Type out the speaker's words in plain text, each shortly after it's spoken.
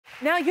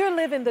Now you're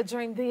living the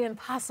dream, the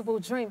impossible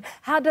dream.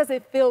 How does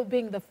it feel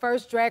being the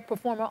first drag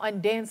performer on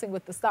Dancing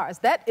with the Stars?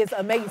 That is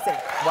amazing.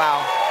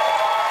 Wow.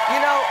 You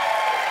know,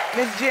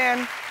 Miss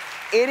Jen,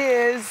 it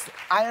is,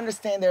 I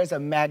understand there's a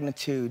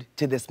magnitude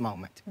to this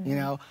moment, you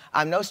know?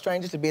 I'm no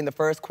stranger to being the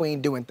first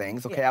queen doing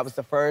things, okay? Yes. I was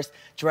the first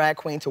drag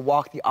queen to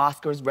walk the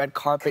Oscars red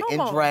carpet in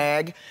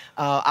drag.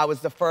 I was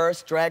the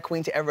first drag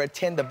queen to ever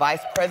attend the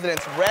vice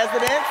president's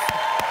residence.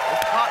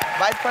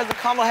 Vice President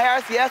Kamala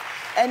Harris, yes.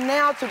 And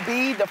now to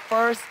be the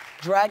first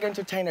drag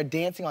entertainer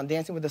dancing on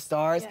Dancing with the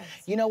Stars. Yes.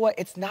 You know what?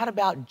 It's not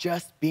about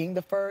just being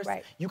the first.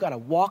 Right. You gotta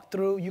walk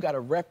through, you gotta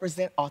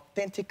represent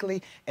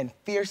authentically and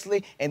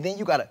fiercely, and then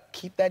you gotta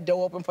keep that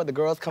door open for the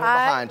girls coming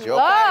behind you,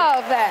 okay? I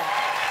love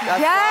that.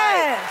 That's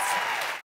yes. Right.